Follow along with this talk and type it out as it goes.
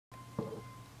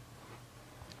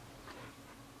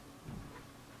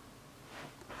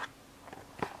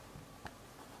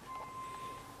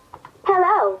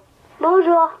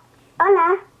Bonjour.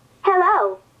 Hola.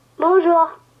 Hello.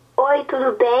 Bonjour. Oi,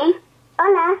 tudo bem?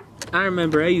 Hola. I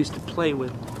remember I used to play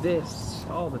with this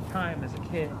all the time as a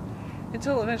kid.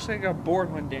 Until eventually I got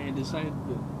bored one day and decided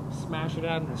to smash it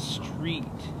out in the street.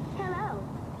 Hello.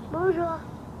 Bonjour.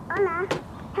 Hola.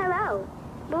 Hello.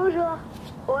 Bonjour.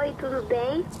 Oi, tudo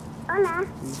bem? Hola.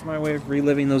 This is my way of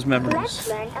reliving those memories. Let's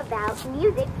learn about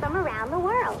music from around the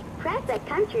world. Press a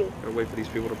country. Gotta wait for these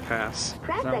people to pass.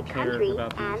 Press I a don't care country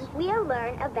about these. and we'll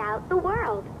learn about the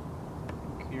world.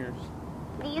 Here's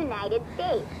The United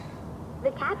States.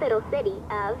 The capital city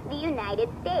of the United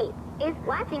States is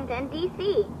Washington,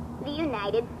 D.C. The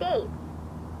United States.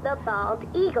 The bald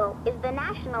eagle is the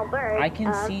national bird I can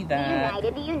of see that.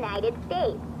 The United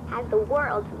States. Has the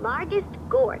world's largest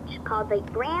gorge called the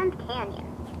Grand Canyon.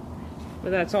 But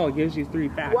that's all, it gives you 3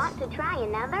 facts. Want to try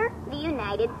another? The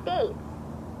United States.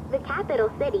 The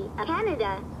capital city of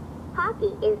Canada.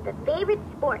 Hockey is the favorite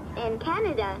sport in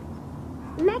Canada.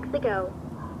 Mexico.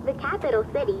 The capital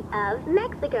city of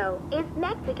Mexico is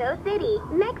Mexico City.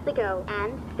 Mexico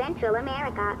and Central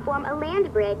America form a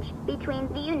land bridge between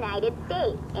the United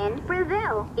States and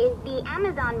Brazil. Is the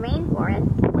Amazon rainforest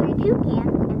where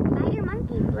toucans and spider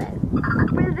monkeys live.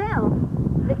 Brazil.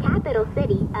 The capital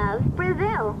city of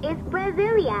Brazil is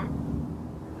Brasilia.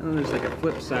 And then there's like a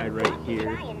flip side right here.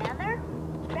 Try another?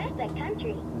 Press a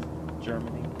country.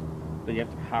 Germany. But you have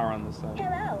to power on this side.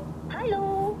 Hello.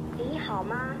 Hello. 你好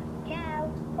吗? Ciao.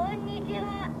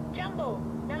 Konnichiwa. Jumbo.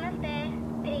 Namaste.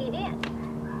 Привет.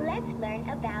 Let's learn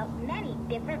about many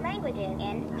different languages.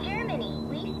 In Germany,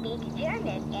 we speak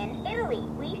German. In Italy,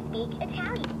 we speak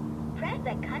Italian. Press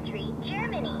a country,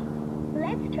 Germany.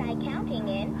 Let's try counting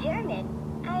in German.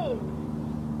 1, 2,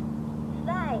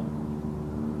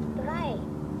 3,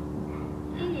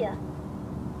 4,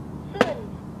 5.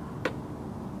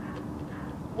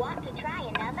 Want to try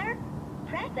another?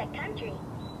 Press a country.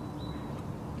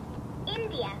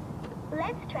 India.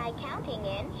 Let's try counting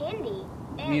in Hindi.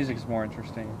 Music's more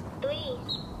interesting. 3,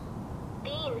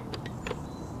 3.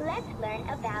 Let's learn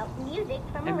about music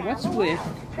from And around what's the with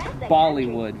world. Press a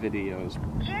Bollywood videos?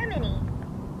 country. Germany.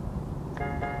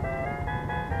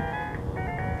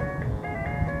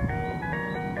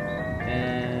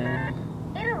 And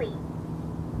Italy.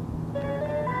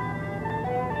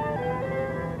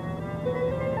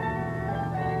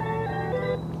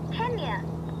 Kenya.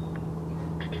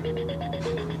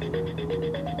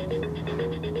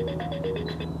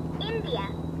 India.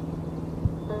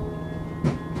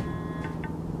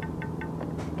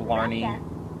 Blarney. Russia.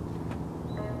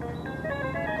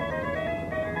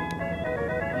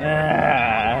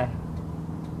 Ah.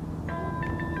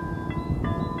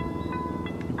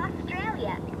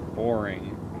 Australia. Boring.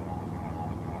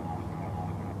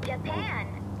 Japan.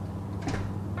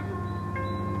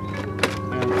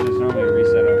 There's normally a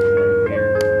reset over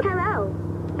here. Hello.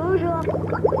 Bonjour.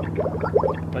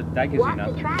 But that gives you Want to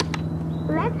nothing. try?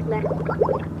 Let's learn.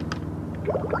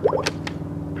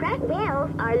 Press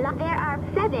whales are there are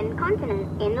 7 continents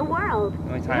in the world.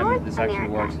 The only time North this actually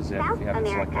America, works is if South you haven't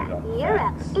America, selected all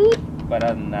Europe, facts. East. But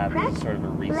other than that, this Press. is sort of a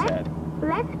reset.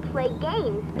 Let's play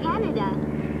games. Canada.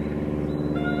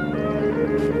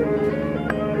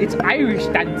 It's Irish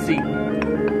dancing.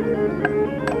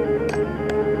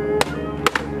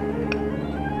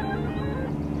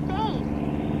 Spain.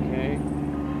 Okay.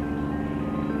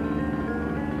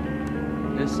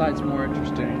 This side's more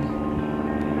interesting.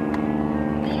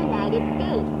 The United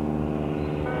States.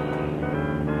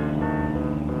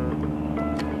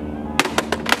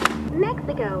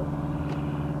 Mexico.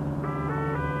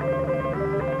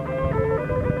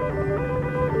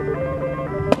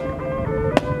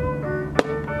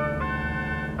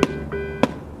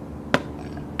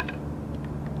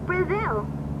 Brazil.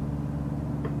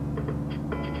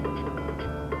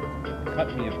 Cut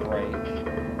me a break.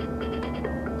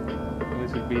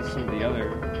 This would be some of the other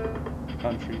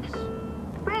countries.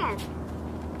 France.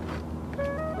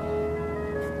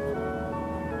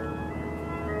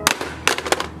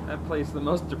 That plays the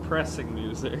most depressing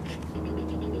music.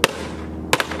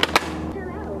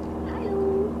 Hello.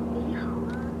 Hello. 你好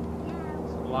吗?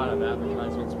 A lot of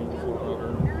advertisements being flipped over.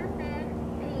 Namaste.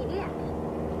 Привет.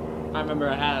 I remember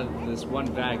I had this one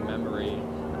vague memory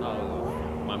of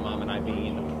my mom and I being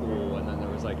in the pool, and then there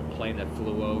was like a plane that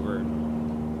flew over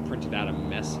and printed out a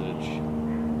message.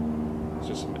 It's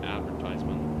just an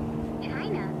advertisement.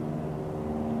 China.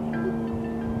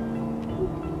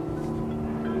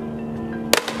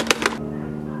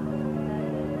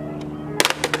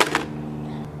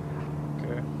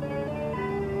 Okay.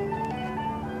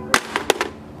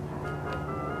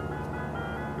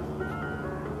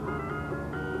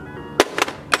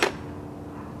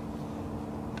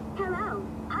 Hello.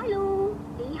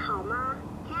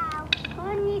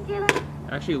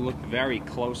 actually look very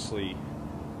closely,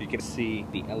 you can see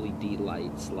the LED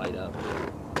lights light up.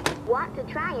 Want to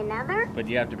try another? But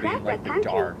you have to be in like the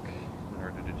dark in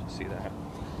order to see that.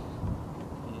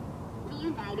 The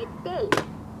United States.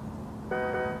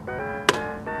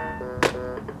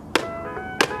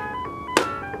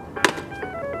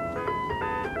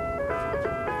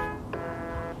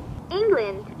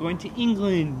 England. We're going to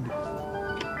England.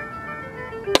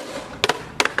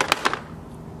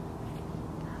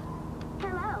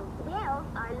 Hello, whales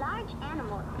are large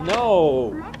animals. No!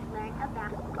 Let's learn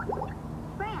about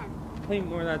France. Play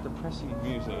more of that depressing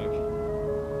music.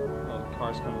 Oh, the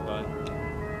car's coming by.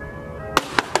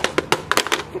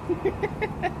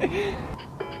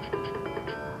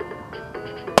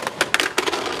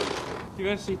 You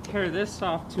actually tear this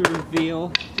off to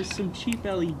reveal just some cheap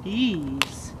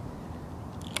LEDs.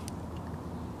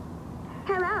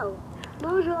 Hello.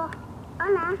 Bonjour.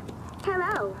 Hola.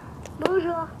 Hello.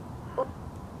 Bonjour.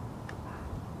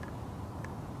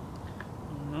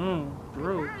 Oh,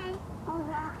 broke. Bye. Au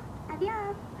revoir.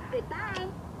 Adios. Goodbye.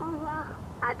 Au revoir.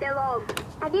 Adios.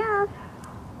 Adios.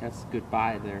 That's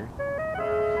goodbye there.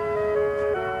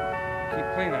 Keep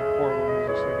playing that horrible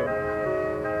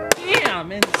music.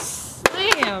 Damn and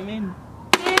slam and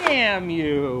damn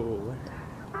you!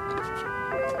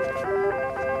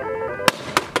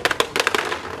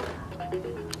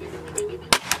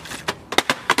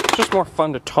 It's just more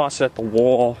fun to toss it at the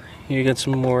wall. You get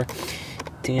some more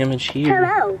damage here.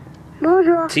 Hello.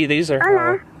 Bonjour. See, these are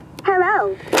Hola.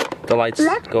 Hello. the lights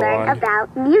Let's go learn on.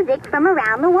 about music from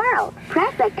around the world.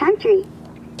 Press a country.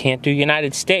 Can't do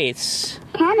United States.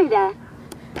 Canada.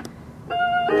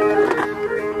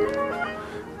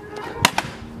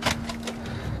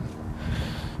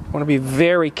 I want to be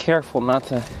very careful not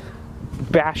to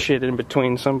bash it in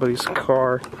between somebody's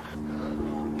car.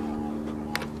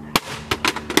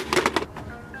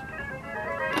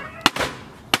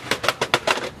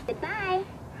 Goodbye.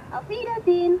 Auf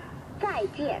Wiedersehen. 再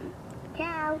见.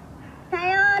 Ciao.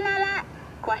 Sayonara.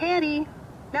 Kwaheri.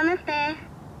 Namaste.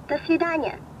 До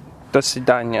свидания. До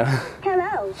свидания.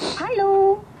 Hello.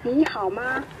 Hello. 你好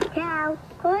吗? Ciao.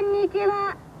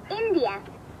 Konnichiwa. India.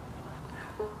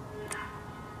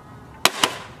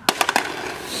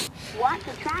 Want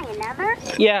to try another?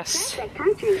 Yes. Press a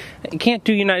country. I can't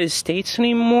do United States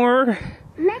anymore.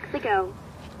 Mexico.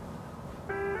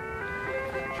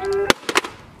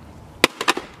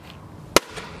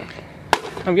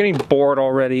 I'm getting bored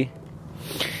already.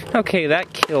 Okay,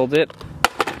 that killed it.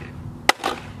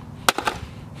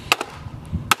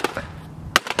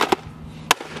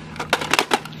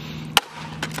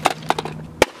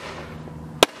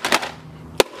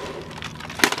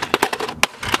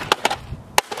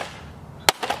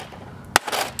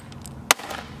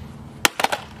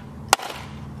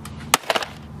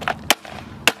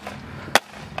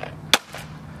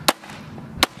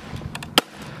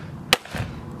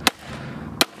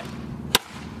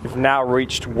 We've now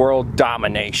reached world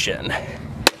domination.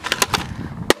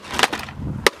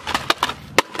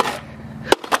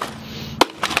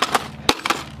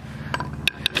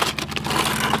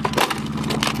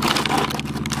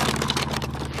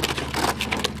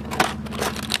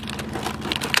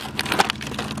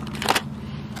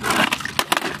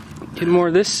 Get more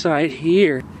of this side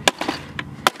here.